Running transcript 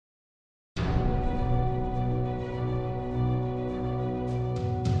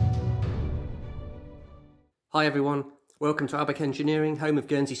Hi everyone, welcome to Abac Engineering, home of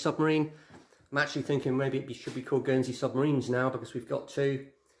Guernsey Submarine. I'm actually thinking maybe it should be called Guernsey Submarines now because we've got two.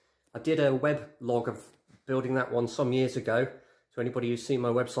 I did a web log of building that one some years ago, so anybody who's seen my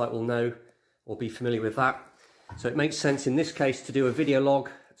website will know or be familiar with that. So it makes sense in this case to do a video log.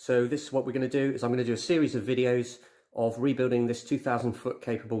 So this is what we're going to do, is I'm going to do a series of videos of rebuilding this 2,000 foot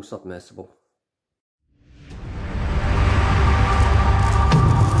capable submersible.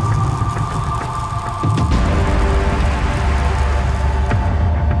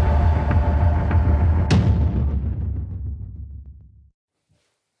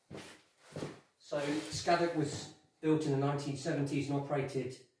 So Skadoc was built in the 1970s and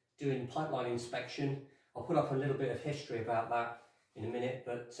operated doing pipeline inspection. I'll put up a little bit of history about that in a minute,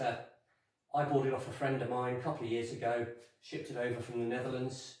 but I bought it off a friend of mine a couple of years ago, shipped it over from the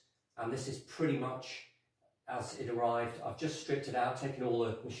Netherlands, and this is pretty much as it arrived. I've just stripped it out, taken all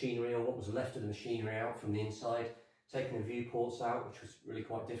the machinery, or what was left of the machinery out from the inside, taken the viewports out, which was really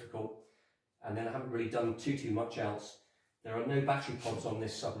quite difficult, and then I haven't really done too much else. There are no battery pods on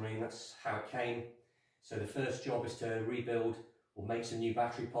this submarine, that's how it came. So the first job is to rebuild or make some new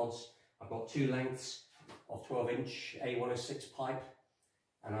battery pods. I've got two lengths of 12-inch A106 pipe,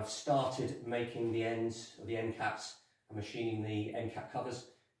 and I've started making the ends of the end caps and machining the end cap covers,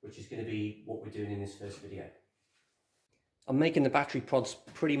 which is going to be what we're doing in this first video. I'm making the battery pods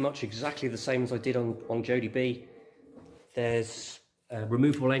pretty much exactly the same as I did on Jody B. There's a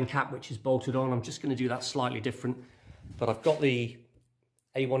removable end cap which is bolted on. I'm just going to do that slightly different. But I've got the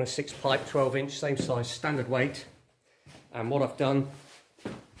A106 pipe, 12-inch, same size, standard weight. And what I've done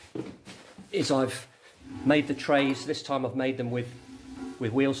is I've made the trays. This time I've made them with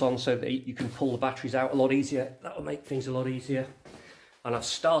wheels on so that you can pull the batteries out a lot easier. That will make things a lot easier. And I've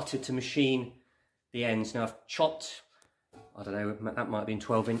started to machine the ends. Now I've chopped, I don't know, that might have been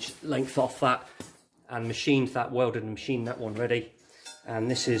 12-inch length off that, and machined that, welded and machined that one ready. And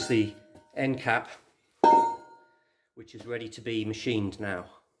this is the end cap, which is ready to be machined now.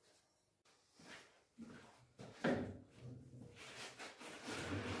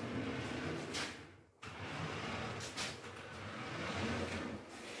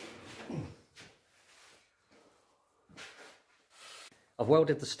 I've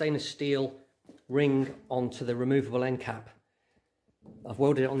welded the stainless steel ring onto the removable end cap. I've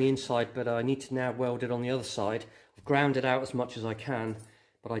welded it on the inside, but I need to now weld it on the other side. I've ground it out as much as I can,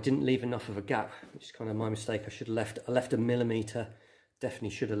 but I didn't leave enough of a gap, which is kind of my mistake. I left a millimetre, definitely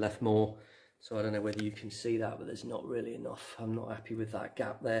should have left more. So I don't know whether you can see that, but there's not really enough. I'm not happy with that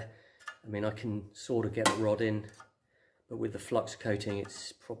gap there. I mean, I can sort of get the rod in, but with the flux coating,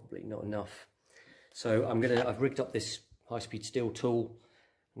 it's probably not enough. So I've rigged up this high-speed steel tool.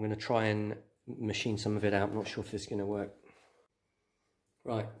 I'm going to try and machine some of it out. I'm not sure if this is going to work.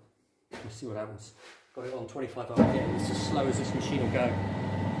 Right, let's see what happens. Got it on 25 RPM. It's as slow as this machine will go.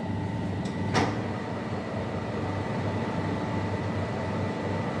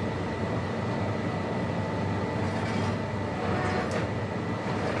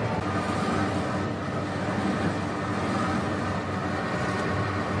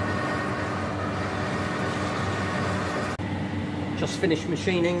 Just finished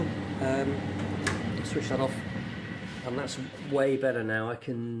machining. Switch that off, and that's way better now. I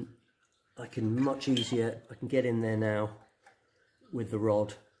can much easier. I can get in there now with the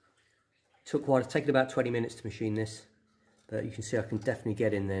rod. It's taken about 20 minutes to machine this, but you can see I can definitely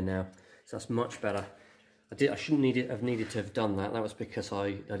get in there now. So that's much better. I shouldn't have needed to have done that. That was because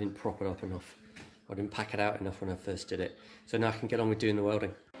I didn't prop it up enough. I didn't pack it out enough when I first did it. So now I can get on with doing the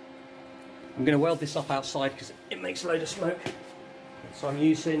welding. I'm going to weld this up outside because it makes a load of smoke. So I'm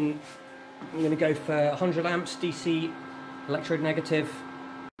going to go for 100 amps DC electrode negative,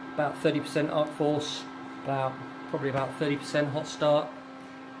 about 30% arc force, probably about 30% hot start.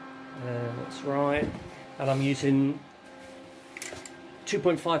 That's right. And I'm using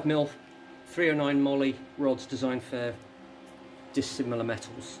 2.5mm 309 moly rods designed for dissimilar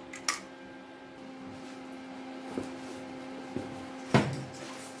metals.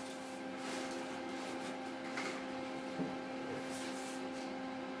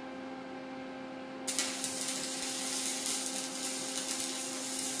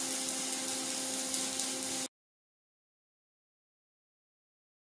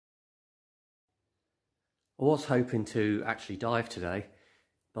 I was hoping to actually dive today,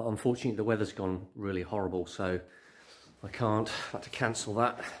 but unfortunately the weather's gone really horrible, so I can't. I've had to cancel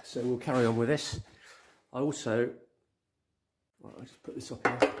that, so we'll carry on with this. I'll just put this up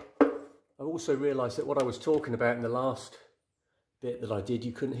here. I also realised that what I was talking about in the last bit that I did,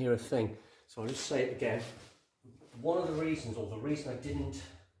 you couldn't hear a thing, so I'll just say it again. One of the reasons, or the reason I didn't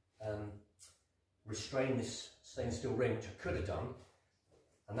restrain this stainless steel ring, which I could have done,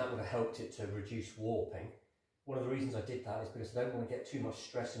 and that would have helped it to reduce warping. One of the reasons I did that is because I don't want to get too much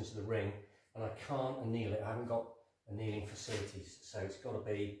stress into the ring, and I can't anneal it. I haven't got annealing facilities, so it's got to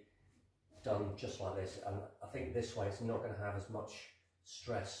be done just like this, and I think this way it's not going to have as much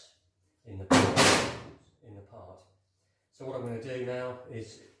stress in the part. So what I'm going to do now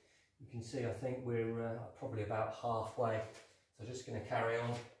is, you can see I think we're probably about halfway, so just going to carry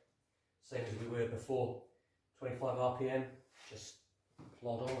on same as we were before, 25 RPM, just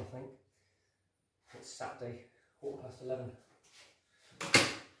plod on. I think it's Saturday, 11:15.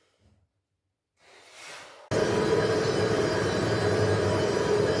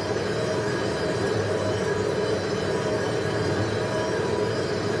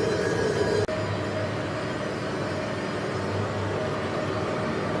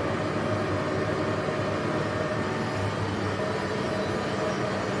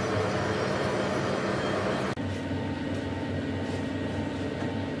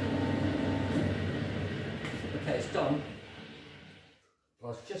 Okay, it's done. I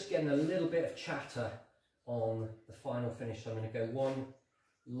was just getting a little bit of chatter on the final finish, so I'm going to go one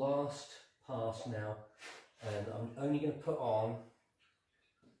last pass now, and I'm only going to put on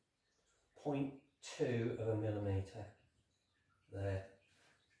 0.2 of a millimetre there,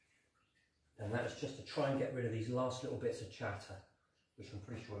 and that's just to try and get rid of these last little bits of chatter, which I'm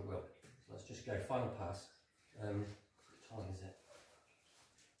pretty sure it will. So let's just go final pass. What time is it?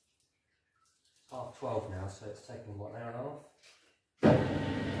 12:30 now, so it's taken what, an hour and a half?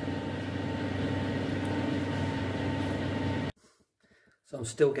 So I'm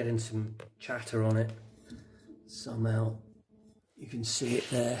still getting some chatter on it somehow. You can see it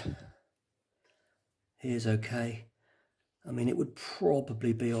there. Here's okay. I mean, it would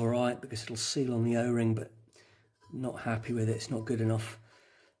probably be alright because it'll seal on the O-ring, but I'm not happy with it. It's not good enough.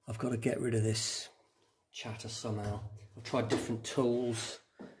 I've got to get rid of this chatter somehow. I've tried different tools.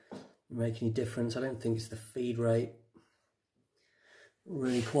 Make any difference. I don't think it's the feed rate.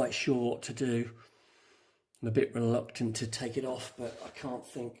 Really quite sure what to do. I'm a bit reluctant to take it off, but I can't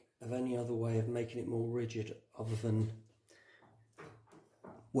think of any other way of making it more rigid other than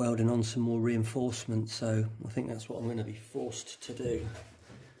welding on some more reinforcement, so I think that's what I'm going to be forced to do.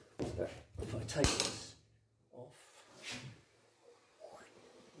 But if I take this off,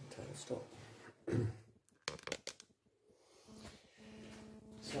 total stop.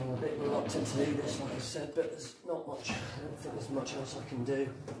 So I'm a bit reluctant to do this, like I said, but there's not much, I don't think there's much else I can do.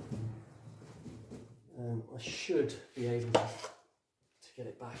 I should be able to get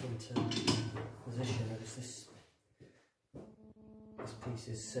it back into position, because this piece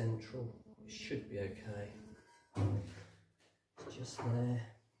is central. It should be okay. It's just there.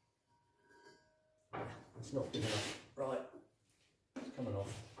 It's not good enough. Right, it's coming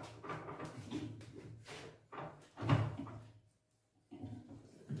off.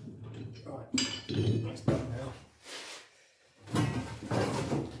 Right, that's done now.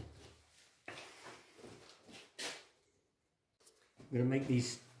 I'm going to make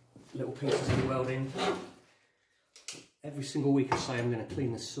these little pieces of weld in. Every single week I say I'm going to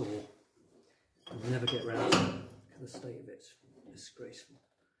clean the saw. I'll never get around to it because the state of it's disgraceful.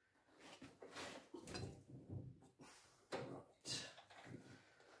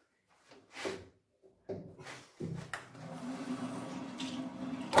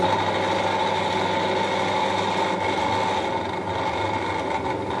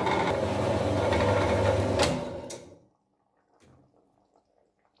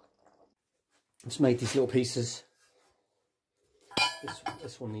 Just made these little pieces.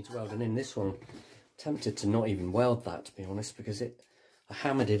 This one needs welding in. This one, I'm tempted to not even weld that, to be honest, because I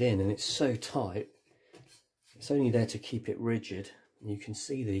hammered it in and it's so tight. It's only there to keep it rigid. And you can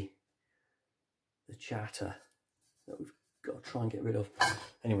see the chatter that we've got to try and get rid of.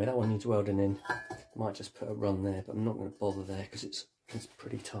 Anyway, that one needs welding in. I might just put a run there, but I'm not going to bother there because it's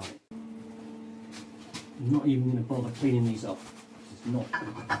pretty tight. I'm not even going to bother cleaning these up. It's not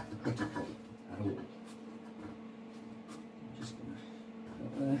critical at all. I'm just going to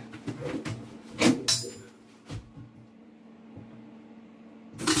put there.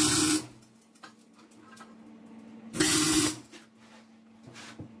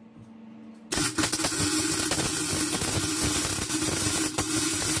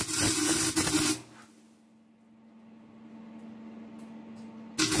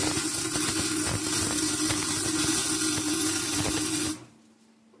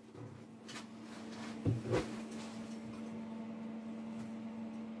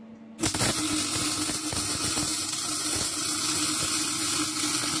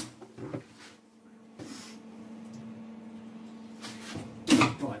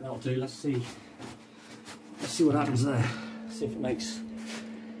 Right, that'll do. Let's see see what happens there. See if it makes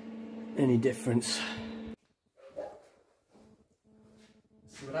any difference.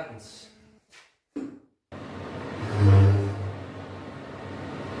 Let's see what happens.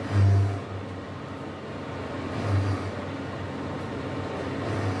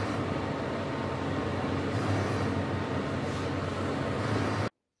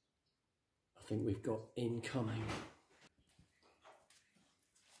 I think we've got incoming.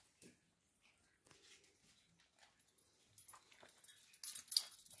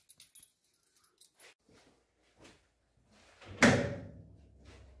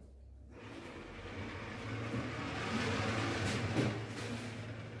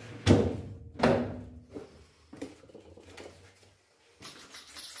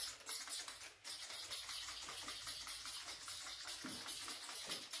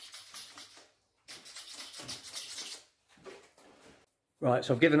 Right,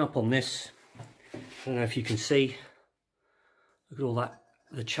 so I've given up on this. I don't know if you can see. Look at all that,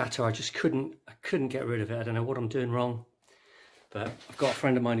 the chatter. I couldn't get rid of it. I don't know what I'm doing wrong. But I've got a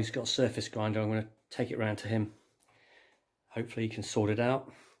friend of mine who's got a surface grinder. I'm going to take it round to him. Hopefully he can sort it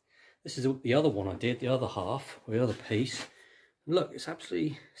out. This is the other one I did, the other half, or the other piece. Look, it's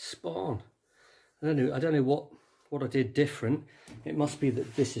absolutely spot on. I don't know what I did different. It must be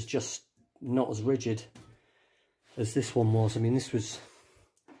that this is just not as rigid as this one was. I mean, this was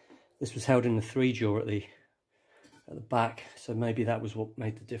held in the 3-jaw at the back, so maybe that was what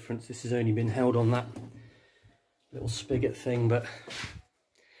made the difference. This has only been held on that little spigot thing, but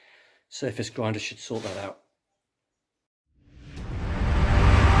surface grinder should sort that out.